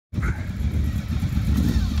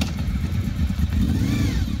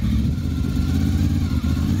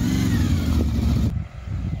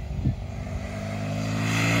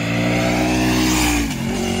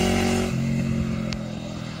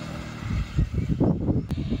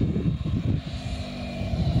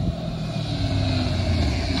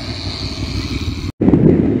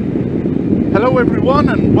Hello everyone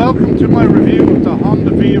and welcome to my review of the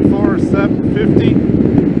Honda VFR 750.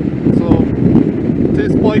 So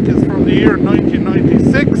this bike is from the year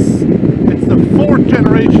 1996. It's the fourth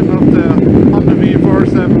generation of the Honda VFR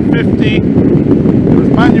 750. It was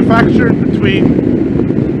manufactured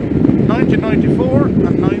between 1994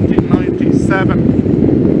 and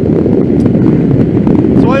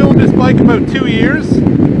 1997. So I owned this bike about 2 years.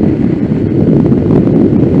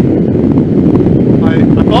 I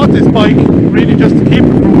bought this bike really just to keep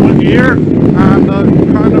it for 1 year, and I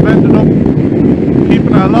kind of ended up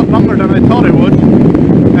keeping it a lot longer than I thought I would.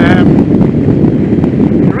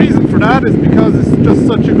 The reason for that is because it's just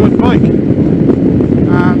such a good bike,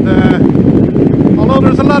 and although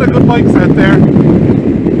there's a lot of good bikes out there,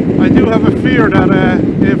 I do have a fear that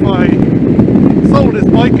if I sold this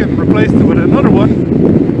bike and replaced it with another one,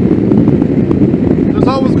 there's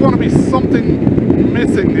always going to be something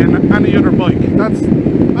missing in any other bike.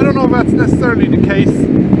 I don't know if that's necessarily the case.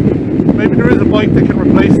 Maybe there is a bike that can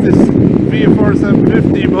replace this VFR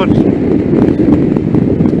 750, but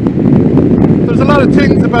there's a lot of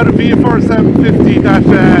things about a VFR 750 that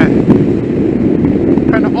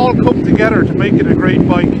kind of all come together to make it a great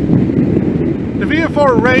bike. The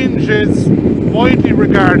VFR range is widely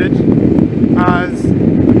regarded as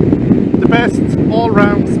the best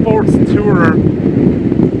all-round sports tourer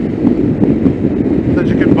that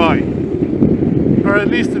you can buy, or at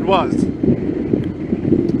least it was.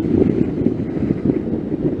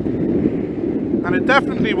 And it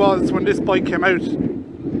definitely was when this bike came out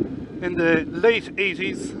in the late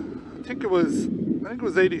 80s. I think it was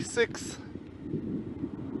 86.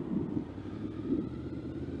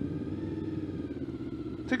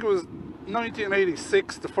 I think it was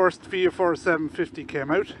 1986 the first VFR 750 came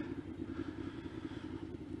out.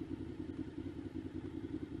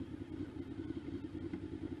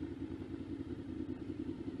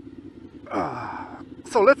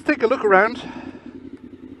 So let's take a look around.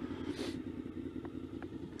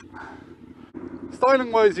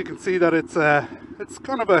 Styling wise, you can see that it's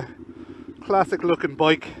kind of a classic looking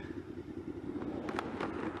bike,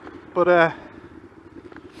 but I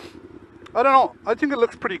don't know, I think it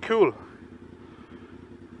looks pretty cool.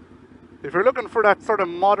 If you're looking for that sort of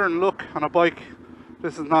modern look on a bike,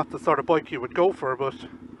 this is not the sort of bike you would go for, but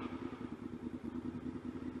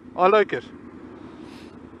I like it.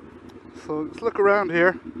 So let's look around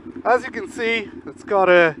here. As you can see, it's got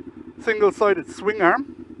a single-sided swing arm.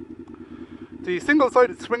 The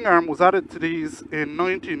single-sided swing arm was added to these in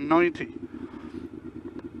 1990.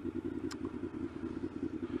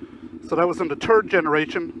 So that was in the third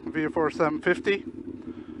generation VFR 750,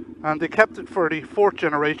 and they kept it for the fourth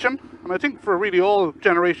generation, and I think for really all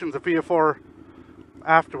generations of VFR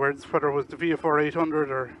afterwards, whether it was the VFR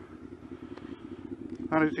 800 or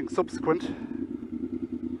anything subsequent.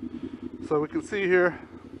 So we can see here,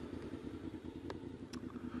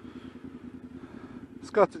 it's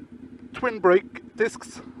got the twin brake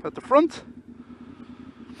discs at the front.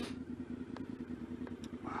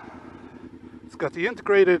 It's got the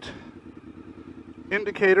integrated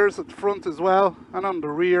indicators at the front as well, and on the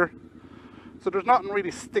rear. So there's nothing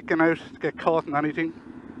really sticking out to get caught in anything.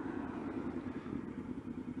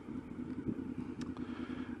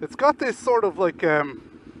 It's got this sort of like,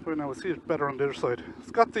 well, now we'll see it better on the other side.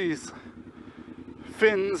 It's got these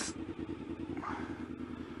fins,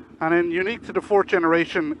 and then unique to the fourth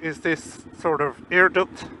generation is this sort of air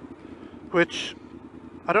duct, which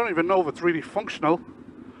I don't even know if it's really functional.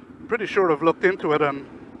 I'm pretty sure I've looked into it, and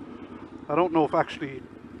I don't know if actually,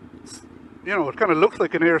 you know, it kind of looks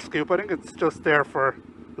like an air scoop. I think it's just there for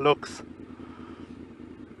looks.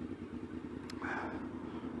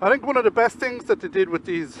 I think one of the best things that they did with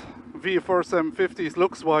these VFR 750s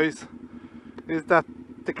looks wise is that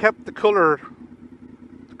they kept the colours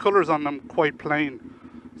on them quite plain.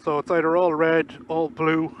 So it's either all red, all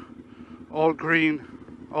blue, all green,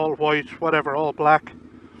 all white, whatever, all black.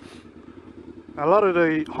 A lot of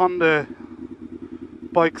the Honda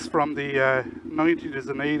bikes from the 90s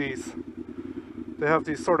and 80s, they have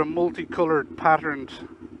these sort of multicolored patterned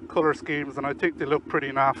colour schemes, and I think they look pretty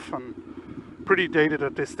naff and pretty dated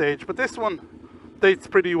at this stage. But this one dates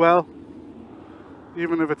pretty well,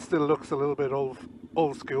 even if it still looks a little bit old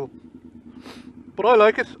school. But I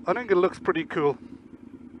like it. I think it looks pretty cool.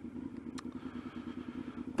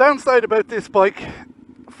 Downside about this bike,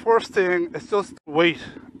 first thing, it's just weight.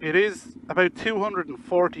 It is about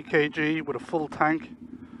 240 kg with a full tank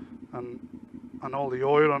and all the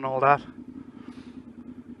oil and all that.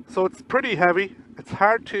 So it's pretty heavy. It's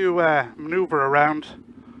hard to maneuver around.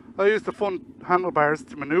 I use the front handlebars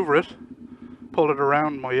to maneuver it, pull it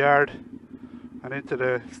around my yard and into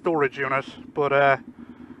the storage unit, but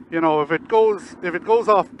you know, if it goes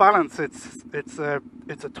off balance, it's a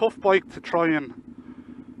tough bike to try and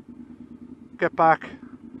get back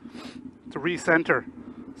to recenter.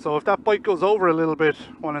 So if that bike goes over a little bit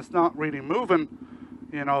when it's not really moving,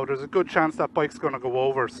 you know, there's a good chance that bike's going to go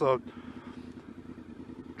over. So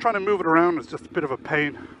trying to move it around is just a bit of a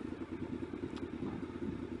pain.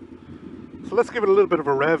 So let's give it a little bit of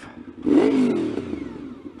a rev.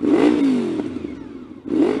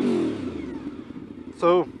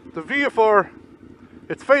 So the VFR,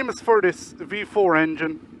 it's famous for this V4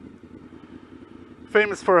 engine,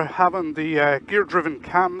 famous for having the gear driven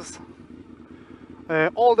cams.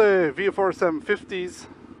 All the VFR 750s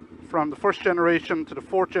from the first generation to the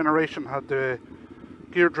fourth generation had the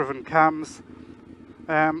gear driven cams,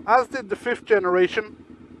 as did the fifth generation,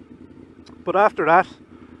 but after that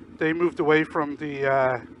they moved away from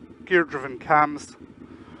the gear driven cams.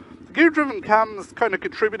 The gear driven cams kind of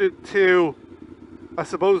contributed to, I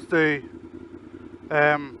suppose, the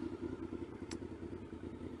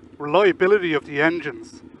reliability of the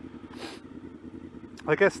engines.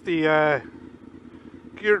 I guess the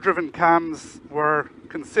gear driven cams were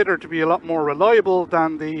considered to be a lot more reliable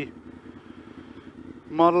than the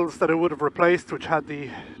models that it would have replaced, which had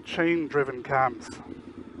the chain driven cams.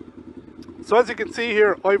 So as you can see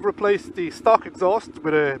here, I've replaced the stock exhaust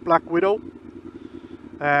with a Black Widow.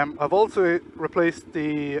 I've also replaced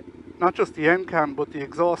not just the end cam, but the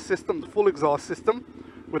exhaust system, the full exhaust system,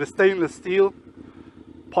 with a stainless steel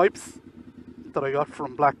pipes that I got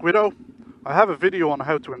from Black Widow. I have a video on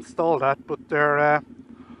how to install that, but they're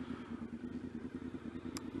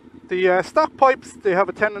the stock pipes, they have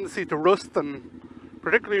a tendency to rust, and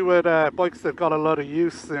particularly with bikes that got a lot of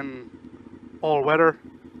use in all weather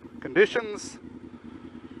conditions,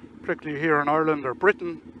 particularly here in Ireland or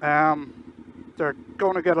Britain, they're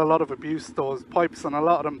going to get a lot of abuse, those pipes, and a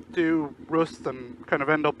lot of them do rust and kind of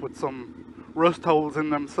end up with some rust holes in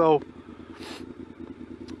them. So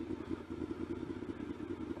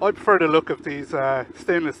I prefer the look of these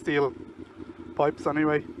stainless steel pipes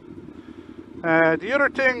anyway. The other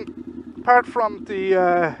thing, apart from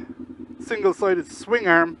the single-sided swing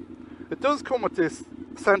arm, it does come with this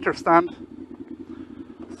center stand.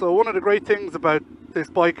 So one of the great things about this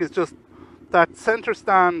bike is just that center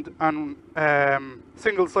stand and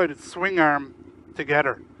single-sided swing arm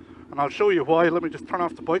together, and I'll show you why. Let me just turn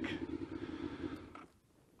off the bike.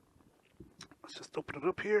 Let's just open it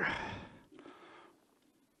up here.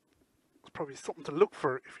 It's probably something to look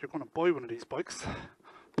for if you're going to buy one of these bikes.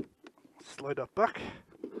 Slide that back,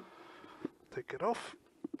 take it off,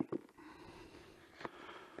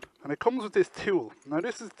 and it comes with this tool. Now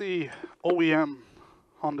this is the OEM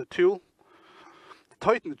Honda tool. To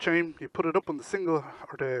tighten the chain, you put it up on the single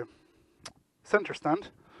or the center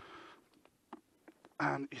stand,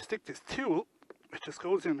 and you stick this tool, it just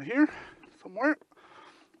goes in here somewhere,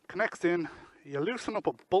 connects in. You loosen up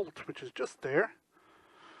a bolt which is just there,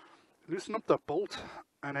 loosen up that bolt,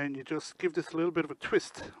 and then you just give this a little bit of a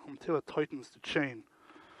twist until it tightens the chain.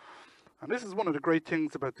 And this is one of the great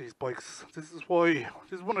things about these bikes. This is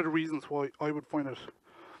one of the reasons why I would find it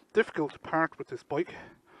difficult to part with this bike,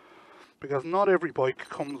 because not every bike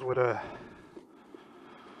comes with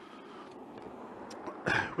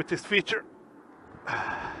this feature.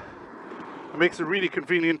 It makes it really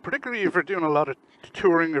convenient, particularly if you're doing a lot of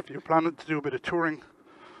touring, if you're planning to do a bit of touring.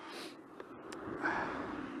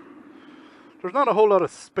 There's not a whole lot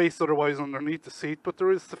of space otherwise underneath the seat, but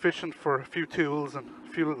there is sufficient for a few tools and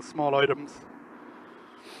a few little small items.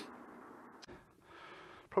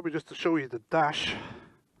 Probably just to show you the dash.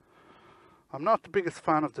 I'm not the biggest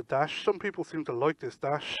fan of the dash. Some people seem to like this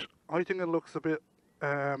dash. I think it looks a bit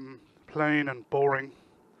plain and boring.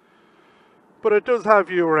 But it does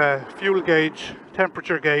have your fuel gauge,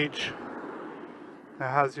 temperature gauge. It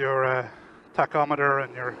has your tachometer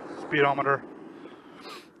and your speedometer.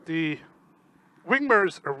 The wing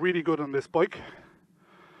mirrors are really good on this bike.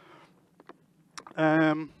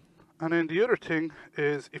 And then the other thing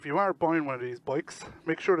is, if you are buying one of these bikes,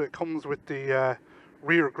 make sure that it comes with the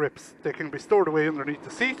rear grips. They can be stored away underneath the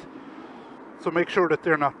seat, so make sure that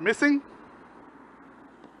they're not missing.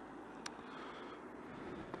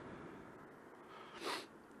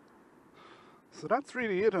 So that's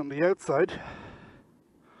really it on the outside.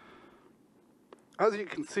 As you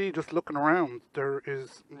can see, just looking around, there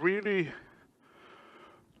is really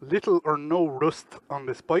little or no rust on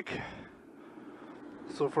this bike.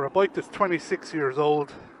 So for a bike that's 26 years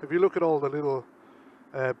old, if you look at all the little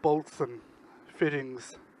bolts and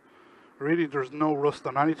fittings, really there's no rust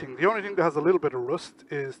on anything. The only thing that has a little bit of rust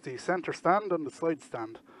is the center stand and the side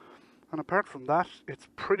stand, and apart from that, it's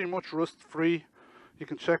pretty much rust free. You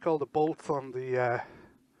can check all the bolts on the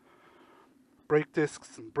brake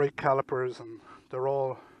discs and brake calipers, and they're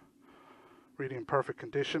all really in perfect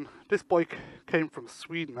condition. This bike came from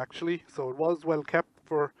Sweden actually, so it was well kept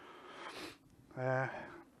for the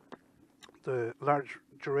large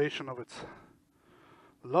duration of its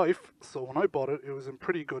life. So when I bought it, it was in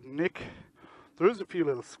pretty good nick. There is a few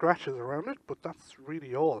little scratches around it, but that's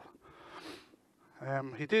really all.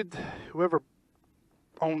 Whoever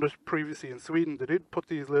owned it previously in Sweden, they did put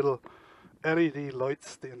these little LED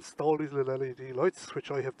lights. They installed these little LED lights, which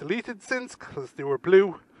I have deleted since because they were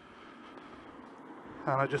blue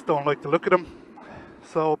and I just don't like the look of them.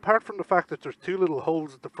 So apart from the fact that there's two little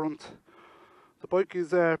holes at the front, the bike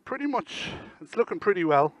is pretty much, it's looking pretty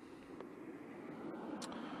well.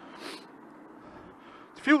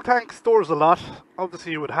 The fuel tank stores a lot.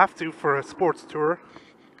 Obviously you would have to for a sports tour.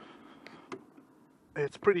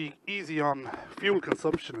 It's pretty easy on fuel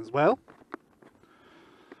consumption as well.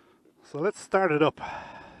 So let's start it up.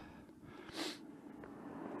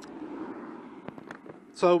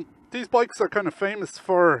 So these bikes are kind of famous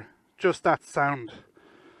for just that sound.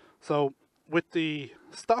 So with the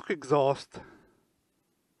stock exhaust,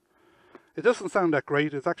 it doesn't sound that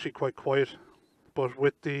great. It's actually quite quiet. But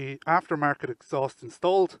with the aftermarket exhaust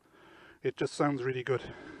installed, it just sounds really good.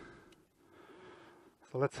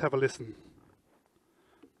 So let's have a listen.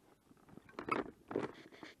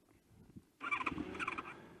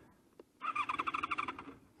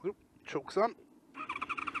 Oop, chokes on.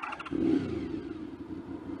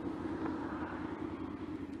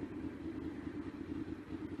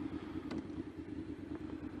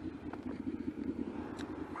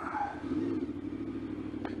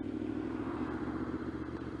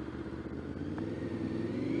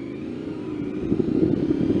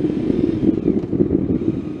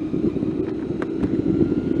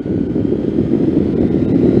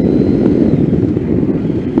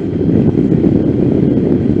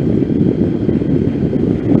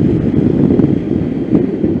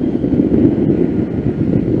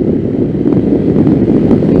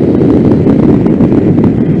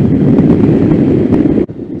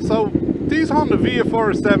 The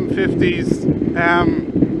VFR 750s,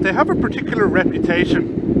 they have a particular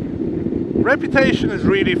reputation. Reputation is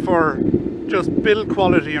really for just build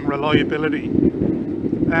quality and reliability.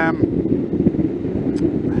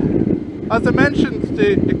 As I mentioned,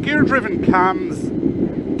 the gear-driven cams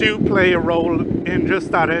do play a role in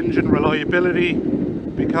just that engine reliability,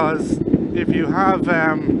 because if you have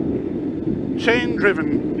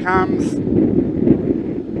chain-driven cams,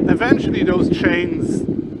 eventually those chains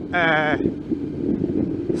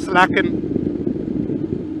slacken,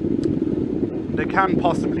 they can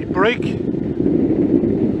possibly break.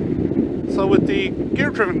 So with the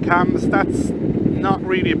gear-driven cams, that's not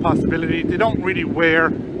really a possibility. They don't really wear,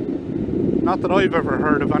 not that I've ever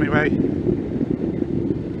heard of anyway.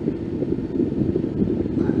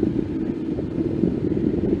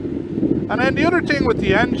 And then the other thing with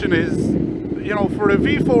the engine is, you know, for a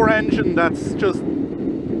V4 engine that's just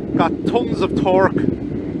got tons of torque,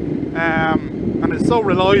 and is so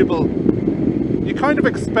reliable, you kind of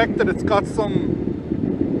expect that it's got some,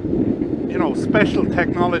 you know, special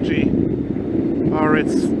technology, or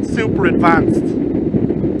it's super advanced.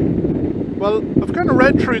 Well, I've kind of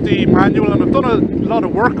read through the manual and I've done a lot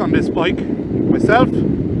of work on this bike myself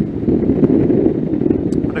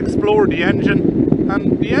and explored the engine,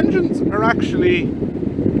 and the engines are actually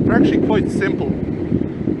quite simple.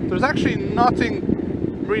 There's actually nothing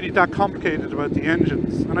really that complicated about the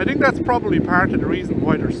engines, and I think that's probably part of the reason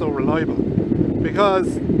why they're so reliable,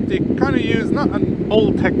 because they kind of use not an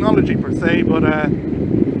old technology per se, but a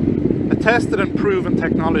tested and proven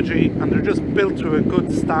technology, and they're just built to a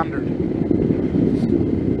good standard.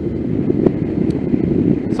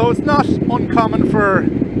 So it's not uncommon for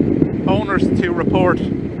owners to report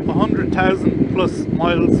 100,000 plus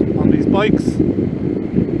miles on these bikes.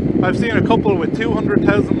 I've seen a couple with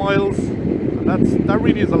 200,000 miles. That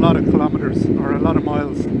really is a lot of kilometers, or a lot of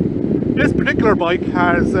miles. This particular bike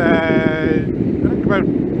has I think about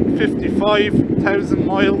 55,000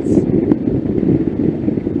 miles.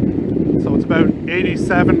 So it's about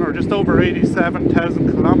 87 or just over 87,000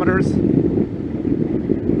 kilometers.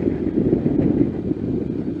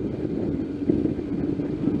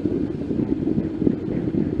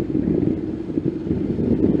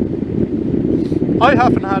 I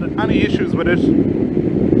haven't had any issues with it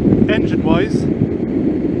engine wise,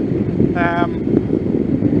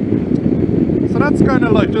 so that's kind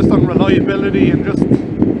of like just on reliability, and just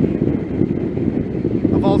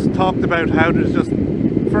I've also talked about how there's just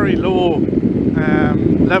very low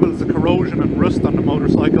levels of corrosion and rust on the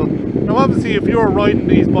motorcycle. Now obviously if you're riding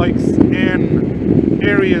these bikes in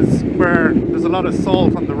areas where there's a lot of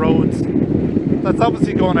salt on the roads, that's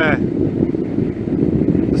obviously going to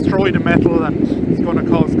destroy the metal and it's going to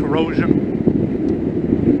cause corrosion.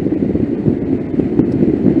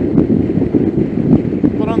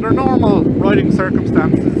 But under normal riding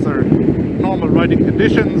circumstances or normal riding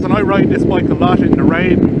conditions, and I ride this bike a lot in the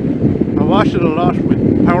rain, I wash it a lot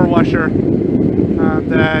with power washer,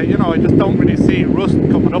 and you know, I just don't really see rust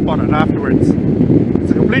coming up on it afterwards.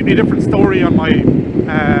 It's a completely different story on my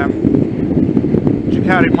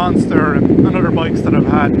Ducati Monster and other bikes that I've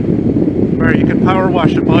had, where you can power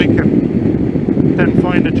wash a bike and then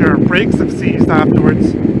find that your brakes have seized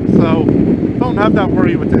afterwards. So don't have that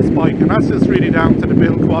worry with this bike, and that's just really down to the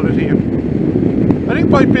build quality. And I think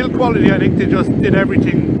by build quality, I think they just did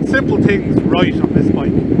everything, simple things right on this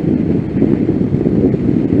bike.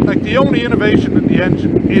 Like the only innovation in the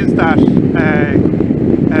engine is that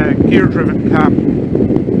gear driven cam.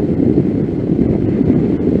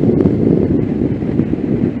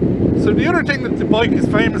 So the other thing that the bike is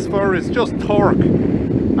famous for is just torque,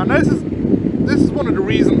 and this is one of the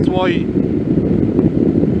reasons why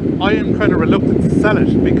I am kind of reluctant to sell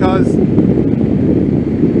it, because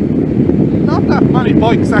not that many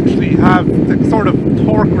bikes actually have the sort of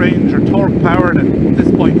torque range or torque power that this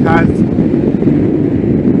bike has.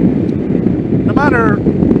 No matter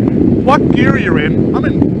what gear you're in, I'm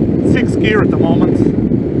in 6th gear at the moment.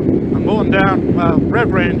 I'm going down, well,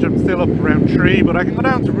 rev range I'm still up around 3, but I can go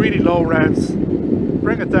down to really low revs,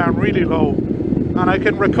 bring it down really low, and I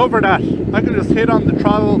can recover that. I can just hit on the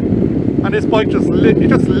throttle and this bike just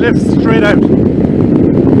lifts straight out.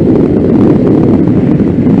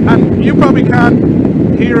 And you probably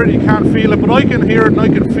can't hear it, you can't feel it, but I can hear it and I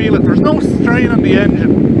can feel it. There's no strain on the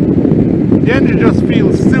engine. The engine just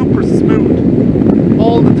feels super smooth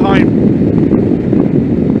all the time.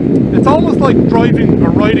 It's almost like driving or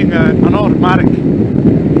riding an automatic.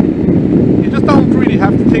 You just don't really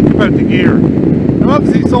have to think about the gear. Now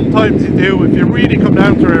obviously sometimes you do. If you really come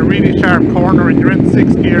down to a really sharp corner and you're in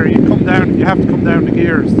 6th gear, you have to come down the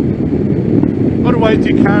gears. Otherwise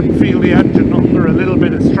you can feel the engine under a little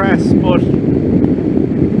bit of stress, but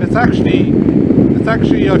it's actually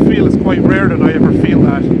I feel it's quite rare that I ever feel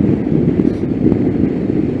that.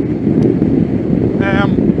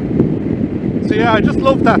 So yeah, I just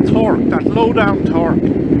love that torque, that low down torque,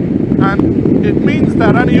 and it means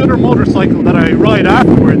that any other motorcycle that I ride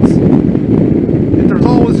afterwards, there's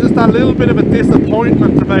always just that little bit of a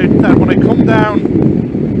disappointment about that when I come down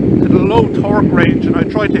to the low torque range and I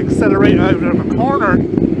try to accelerate out of a corner,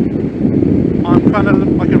 I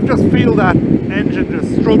can just feel that engine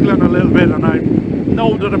just struggling a little bit, and I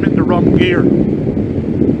know that I'm in the wrong gear.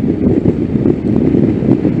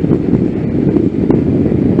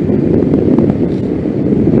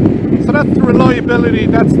 So that's the reliability,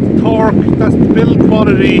 that's the torque, that's the build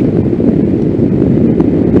quality.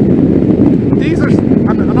 These are,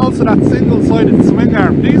 and also that single-sided swing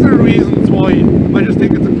arm. These are reasons why I just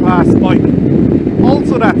think it's a class bike.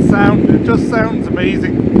 Also that sound, it just sounds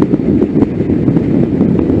amazing.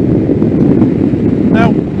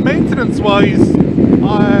 Now, maintenance-wise,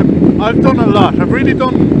 I've done a lot. I've really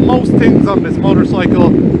done most things on this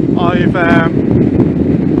motorcycle. I've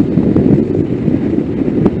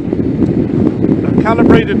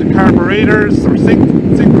calibrated the carburetors, or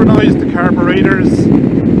synchronized the carburetors.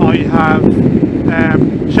 I have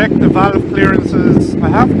checked the valve clearances. I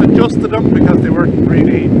haven't adjusted them because they weren't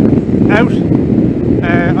really out.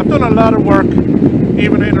 I've done a lot of work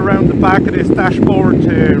even in around the back of this dashboard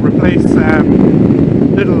to replace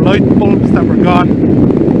little light bulbs that were gone.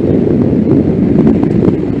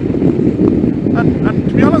 And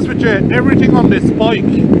to be honest with you, everything on this bike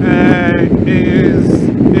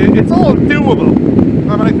it's all doable.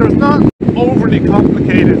 I mean, like, there's not overly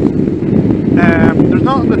complicated. There's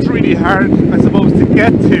nothing that's really hard, I suppose, to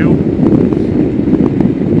get to.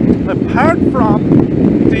 Apart from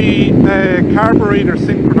the carburetor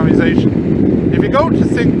synchronization. If you go to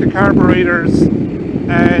sync the carburetors,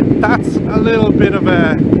 that's a little bit of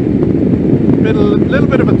a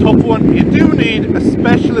tough one. You do need a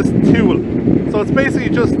specialist tool. So it's basically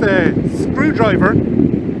just a screwdriver.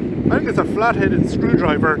 I think it's a flat-headed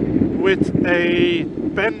screwdriver with a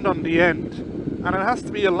bend on the end, and it has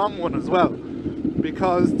to be a long one as well,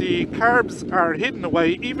 because the carbs are hidden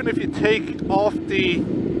away. Even if you take off the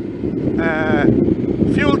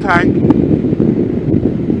fuel tank,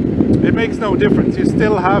 it makes no difference. You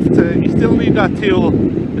still need that tool.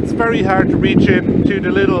 It's very hard to reach in to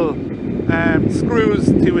the little screws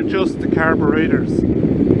to adjust the carburetors.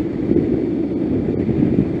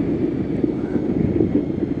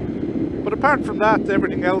 But apart from that,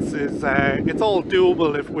 everything else is it's all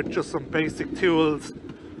doable with just some basic tools.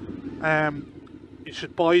 you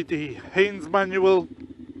should buy the Haynes manual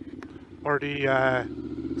or the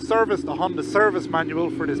Honda service manual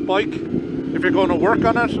for this bike if you're going to work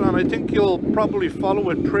on it, and I think you'll probably follow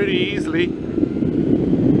it pretty easily.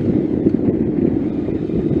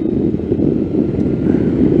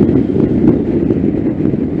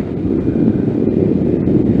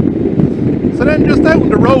 So then just out on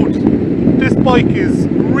the road, this bike is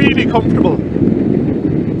really comfortable.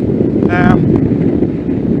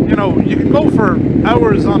 You know, you can go for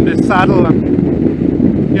hours on this saddle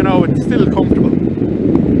and, you know, it's still comfortable.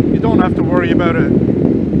 You don't have to worry about a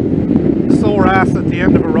sore ass at the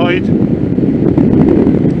end of a ride.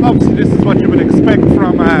 Obviously this is what you would expect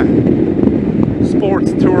from a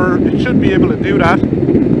sports tour. It should be able to do that.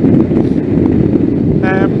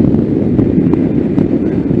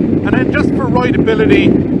 And then just for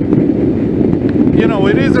rideability, you know,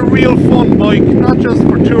 it is a real fun bike, not just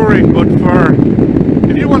for touring, but for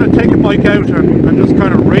if you want to take a bike out and just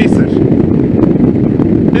kind of race it.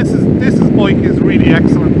 This bike is really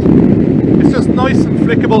excellent. It's just nice and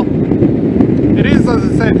flickable. It is, as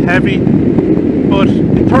I said, heavy, but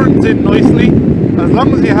it turns in nicely. As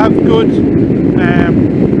long as you have good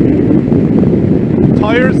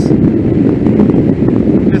tyres,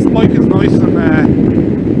 this bike is nice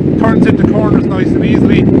and turns into corners nice and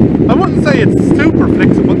easily. I wouldn't say it's super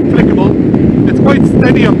flickable. It's quite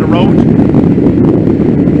steady on the road.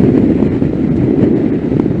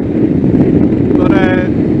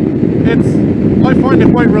 I find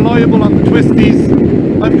it quite reliable on the twisties.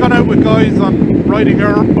 I've gone out with guys on riding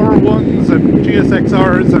R1s and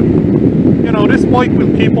GSXRs, and you know, this bike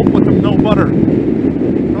will keep up with them no bother.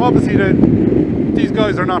 Now obviously these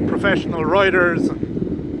guys are not professional riders, and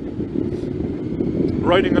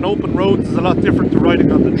riding on open roads is a lot different to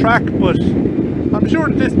riding on the track, but I'm sure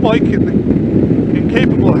that this bike in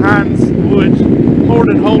capable hands would more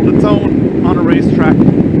than hold its own on a racetrack.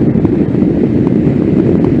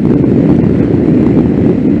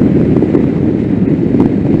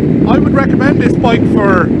 I would recommend this bike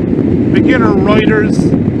for beginner riders,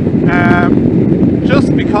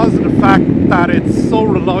 just because of the fact that it's so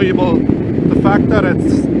reliable, the fact that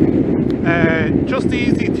it's just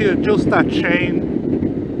easy to adjust that chain,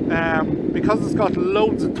 because it's got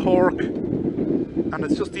loads of torque and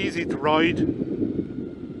it's just easy to ride.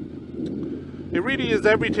 It really is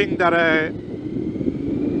everything that a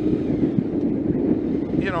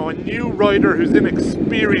new rider who's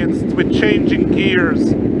inexperienced with changing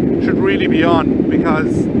gears should really be on,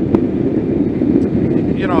 because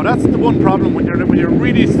you know, that's the one problem when you're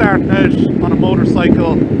really starting out on a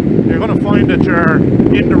motorcycle. You're going to find that you're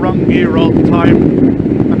in the wrong gear all the time,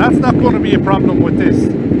 and that's not going to be a problem with this.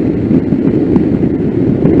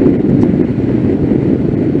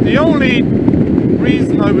 The only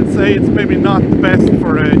reason I would say it's maybe not the best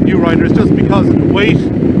for a new rider is just because of the weight.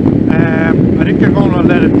 I think you're going to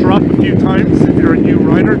let it drop a few times if you're a new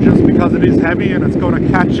rider, just because it is heavy and it's going to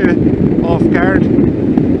catch you off guard.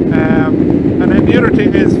 And then the other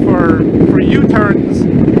thing is for U-turns,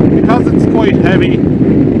 because it's quite heavy,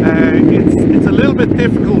 it's a little bit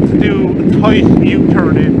difficult to do a tight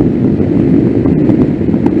U-turn in.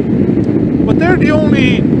 But they're the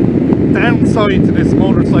only downside to this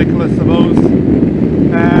motorcycle, I suppose.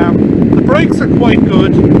 The brakes are quite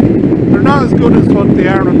good. They're not as good as what they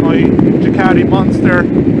are on my Ducati Monster,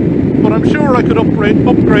 but I'm sure I could upgrade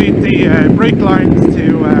the brake lines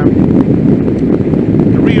to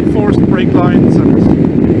the reinforced brake lines, and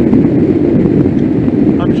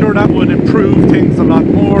I'm sure that would improve things a lot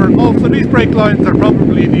more. Also, these brake lines are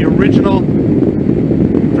probably the original.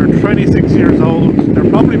 They're 26 years old. They're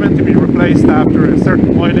probably meant to be replaced after a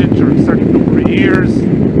certain mileage or a certain number of years.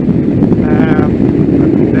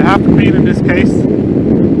 They haven't been in this case.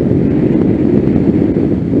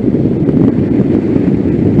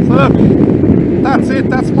 So look, that's it.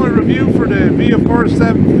 That's my review for the VFR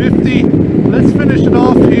 750. Let's finish it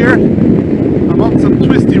off here. I'm on some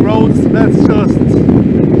twisty roads. Let's just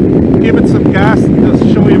give it some gas and just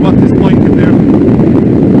show you what this bike can do.